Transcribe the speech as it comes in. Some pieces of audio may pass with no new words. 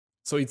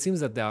So it seems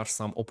that there are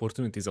some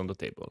opportunities on the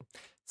table.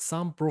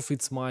 Some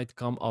profits might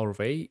come our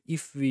way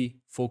if we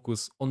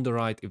focus on the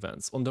right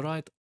events, on the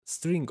right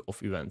string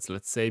of events,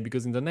 let's say,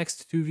 because in the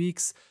next 2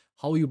 weeks,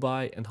 how you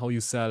buy and how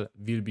you sell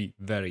will be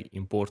very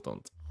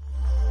important.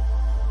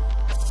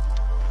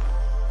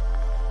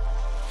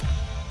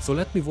 So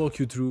let me walk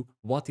you through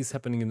what is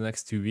happening in the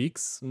next 2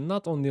 weeks,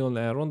 not only on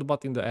Elrond,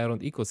 but in the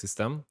Elrond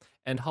ecosystem,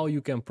 and how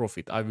you can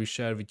profit. I will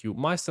share with you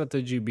my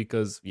strategy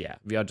because, yeah,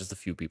 we are just a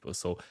few people,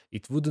 so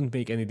it wouldn't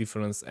make any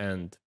difference.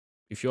 And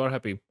if you are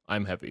happy,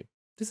 I'm happy.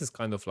 This is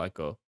kind of like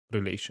a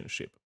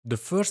relationship. The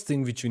first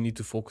thing which you need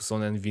to focus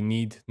on and we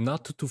need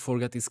not to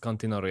forget is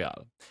Cantina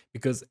Royale.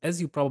 Because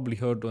as you probably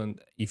heard, and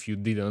if you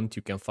didn't,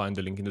 you can find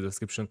the link in the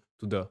description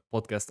to the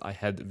podcast I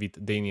had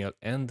with Daniel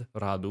and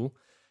Radu.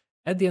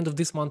 At the end of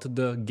this month,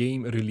 the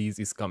game release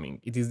is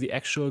coming. It is the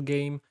actual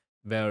game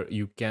where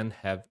you can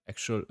have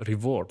actual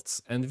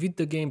rewards. And with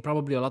the game,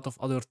 probably a lot of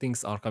other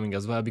things are coming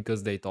as well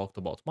because they talked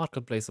about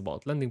marketplace,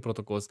 about lending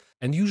protocols.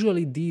 And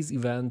usually these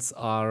events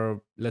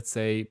are, let's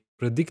say,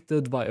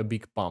 predicted by a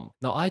big pump.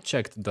 Now I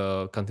checked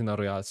the Cantina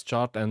Royale's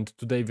chart and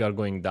today we are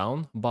going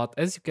down, but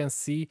as you can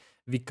see,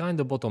 we kind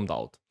of bottomed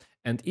out.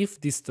 And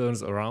if this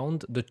turns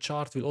around, the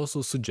chart will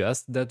also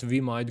suggest that we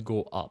might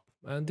go up.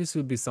 And this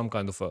will be some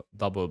kind of a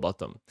double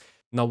bottom.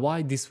 Now,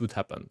 why this would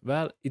happen?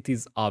 Well, it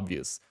is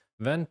obvious.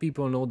 When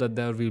people know that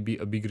there will be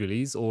a big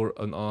release or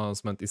an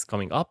announcement is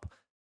coming up,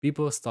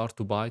 people start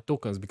to buy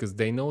tokens because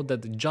they know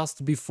that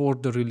just before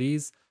the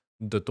release,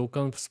 the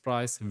token's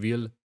price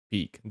will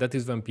peak. That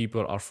is when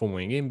people are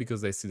FOMOing in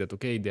because they see that,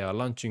 okay, they are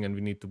launching and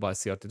we need to buy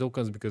CRT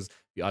tokens because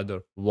we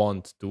either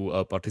want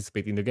to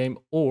participate in the game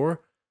or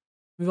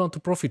we want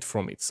to profit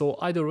from it. So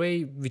either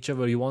way,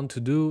 whichever you want to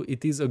do,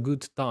 it is a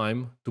good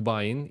time to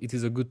buy in. It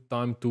is a good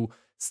time to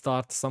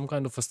start some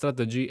kind of a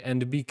strategy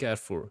and be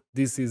careful.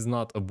 This is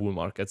not a bull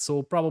market.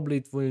 So probably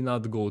it will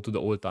not go to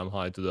the all-time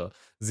high to the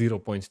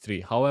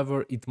 0.3.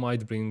 However, it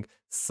might bring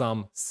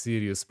some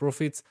serious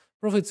profits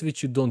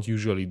which you don't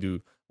usually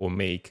do or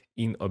make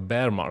in a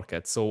bear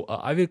market. So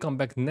I will come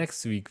back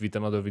next week with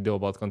another video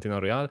about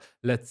Cantina Royale.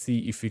 Let's see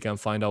if we can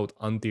find out.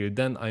 Until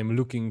then, I'm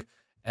looking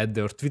at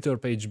their Twitter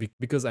page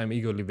because I'm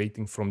eagerly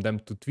waiting from them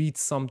to tweet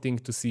something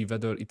to see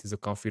whether it is a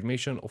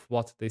confirmation of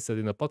what they said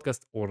in the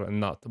podcast or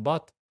not.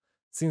 But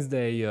since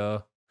they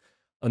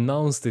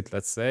announced it,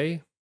 let's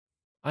say,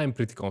 I'm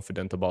pretty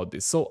confident about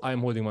this. So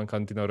I'm holding my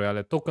Cantina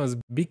Royale tokens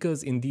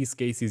because in these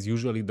cases,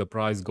 usually the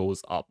price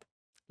goes up.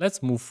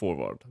 Let's move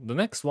forward. The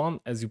next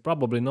one, as you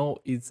probably know,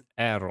 is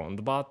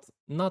Elrond, but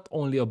not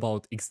only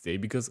about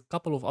xday, because a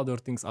couple of other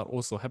things are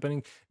also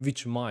happening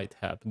which might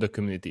help the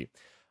community.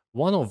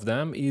 One of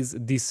them is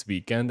this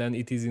weekend and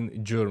it is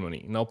in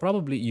Germany. Now,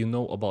 probably you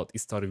know about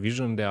EGLD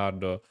Vision. They are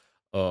the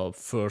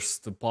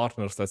first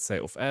partners, let's say,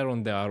 of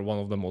Elrond. They are one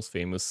of the most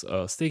famous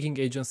staking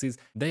agencies.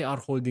 They are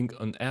holding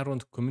an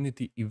Elrond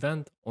community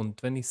event on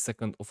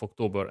 22nd of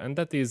October, and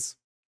that is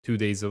 2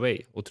 days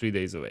away or 3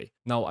 days away.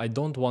 Now, I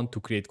don't want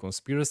to create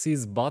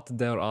conspiracies, but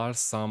there are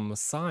some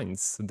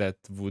signs that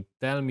would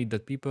tell me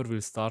that people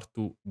will start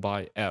to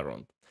buy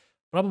Elrond.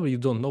 Probably you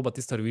don't know, but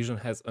EGLD Vision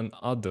has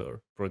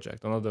another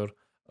project, another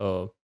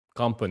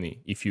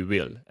company, if you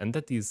will, and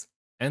that is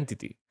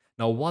Entity.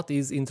 Now, what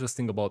is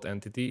interesting about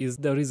Entity is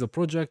there is a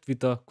project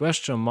with a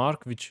question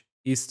mark which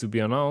is to be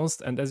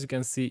announced, and as you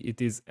can see, it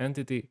is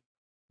Entity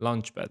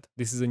Launchpad.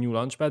 This is a new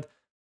launchpad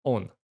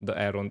on the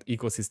Elrond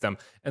ecosystem,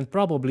 and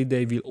probably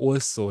they will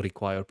also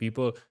require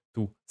people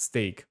to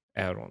stake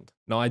Elrond.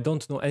 Now, I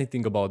don't know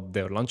anything about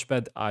their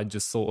launchpad. I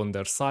just saw on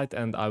their site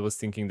and I was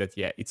thinking that,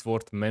 yeah, it's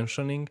worth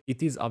mentioning.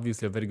 It is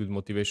obviously a very good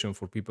motivation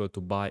for people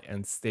to buy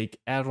and stake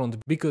Elrond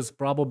because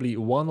probably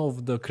one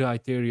of the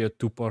criteria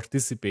to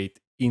participate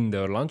in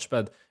their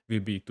launchpad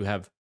will be to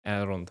have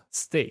Elrond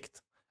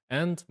staked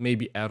and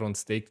maybe Elrond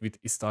staked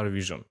with EGLD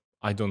Vision.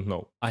 I don't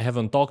know. I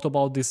haven't talked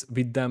about this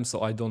with them, so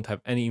I don't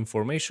have any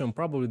information.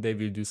 Probably they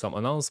will do some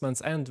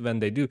announcements, and when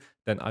they do,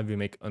 then I will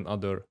make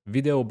another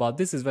video. But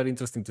this is very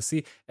interesting to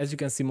see. As you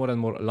can see, more and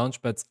more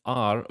launchpads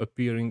are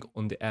appearing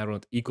on the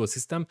Elrond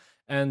ecosystem,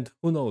 and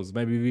who knows,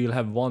 maybe we'll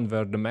have one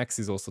where the max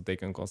is also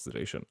taken into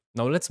consideration.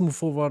 Now let's move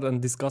forward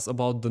and discuss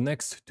about the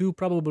next two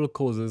probable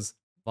causes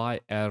why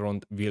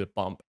Elrond will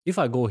pump. If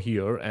I go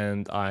here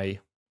and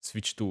I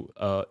switch to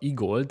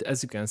EGLD,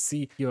 as you can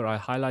see here, I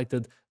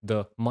highlighted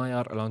the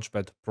Maiar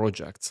Launchpad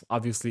projects.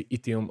 Obviously,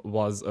 Ethereum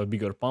was a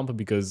bigger pump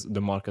because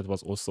the market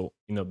was also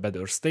in a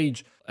better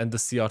stage, and the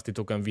CRT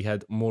token we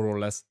had more or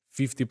less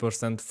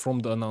 50% from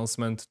the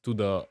announcement to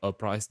the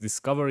price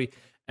discovery.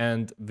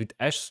 And with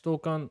Ash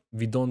token,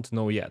 we don't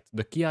know yet.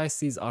 The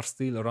KYCs are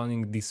still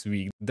running this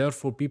week.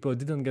 Therefore, people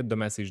didn't get the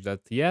message that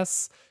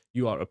yes,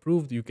 you are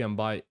approved, you can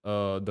buy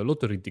the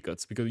lottery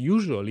tickets, because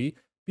usually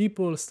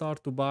people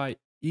start to buy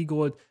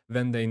EGLD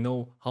when they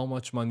know how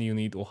much money you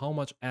need or how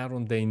much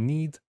Elrond they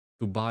need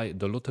to buy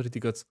the lottery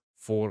tickets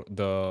for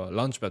the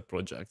Launchpad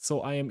project.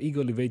 So I am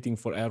eagerly waiting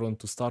for Elrond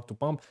to start to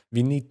pump.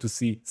 We need to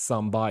see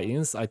some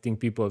buy-ins. I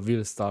think people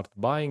will start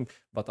buying,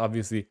 but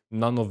obviously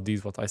none of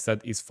these, what I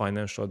said, is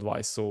financial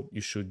advice. So you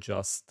should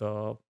just,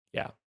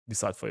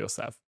 decide for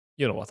yourself.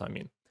 You know what I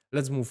mean.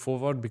 Let's move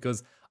forward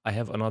because I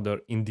have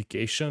another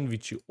indication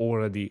which you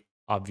already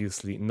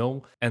obviously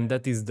know, and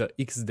that is the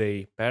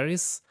xday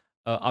Paris.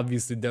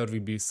 Obviously, there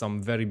will be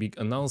some very big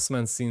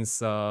announcements since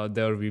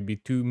there will be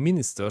two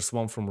ministers,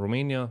 one from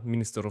Romania,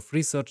 Minister of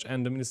Research,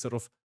 and the Minister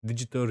of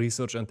Digital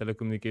Research and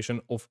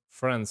Telecommunication of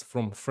France.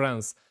 From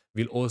France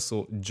will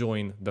also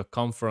join the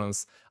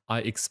conference. I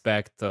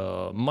expect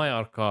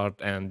Maiar card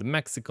and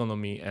Max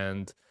Economy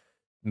and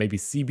maybe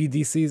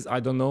CBDCs. I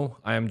don't know.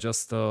 I am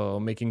just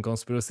making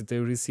conspiracy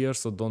theories here,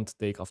 so don't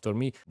take after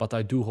me. But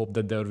I do hope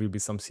that there will be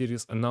some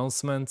serious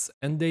announcements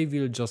and they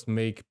will just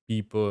make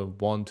people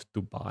want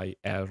to buy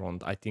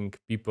Elrond. I think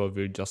people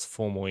will just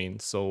FOMO in.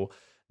 So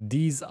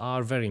these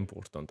are very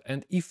important.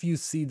 And if you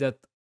see that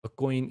a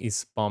coin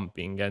is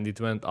pumping and it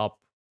went up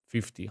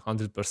 50,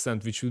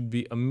 100%, which would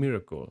be a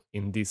miracle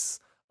in this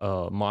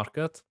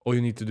market, all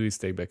you need to do is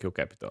take back your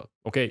capital.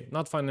 Okay,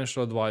 not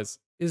financial advice,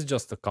 it's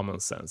just a common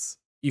sense.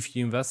 If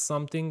you invest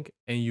something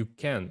and you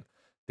can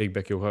take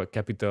back your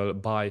capital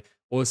by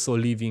also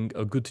leaving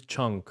a good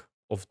chunk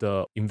of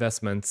the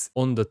investments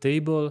on the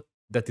table,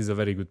 that is a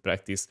very good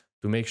practice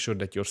to make sure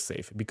that you're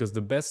safe. Because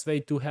the best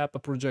way to help a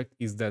project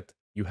is that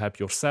you help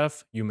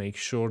yourself, you make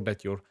sure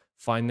that your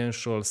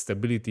financial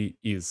stability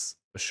is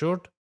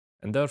assured,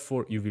 and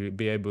therefore you will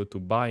be able to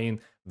buy in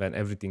when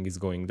everything is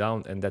going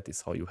down, and that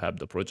is how you help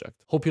the project.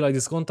 Hope you like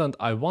this content.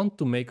 I want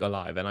to make a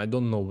live and I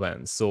don't know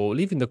when, so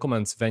leave in the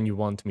comments when you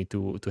want me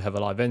to have a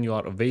live, when you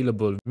are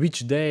available,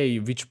 which day,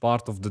 which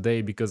part of the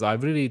day, because I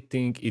really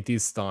think it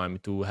is time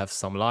to have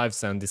some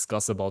lives and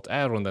discuss about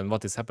Elrond and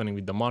what is happening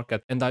with the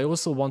market. And I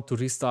also want to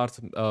restart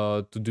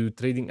to do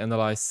trading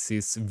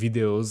analysis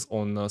videos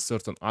on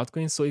certain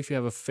altcoins. So if you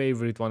have a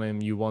favorite one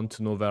and you want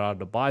to know where are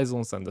the buy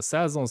zones and the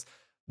sell zones,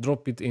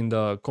 drop it in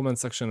the comment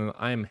section and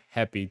I'm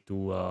happy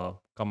to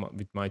come up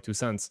with my 2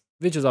 cents,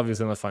 which is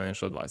obviously not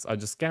financial advice. I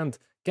just can't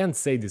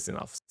say this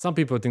enough. Some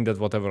people think that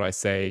whatever I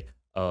say,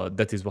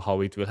 that is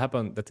how it will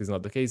happen. That is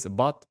not the case,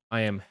 but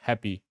I am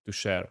happy to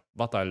share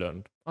what I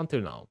learned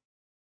until now.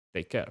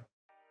 Take care.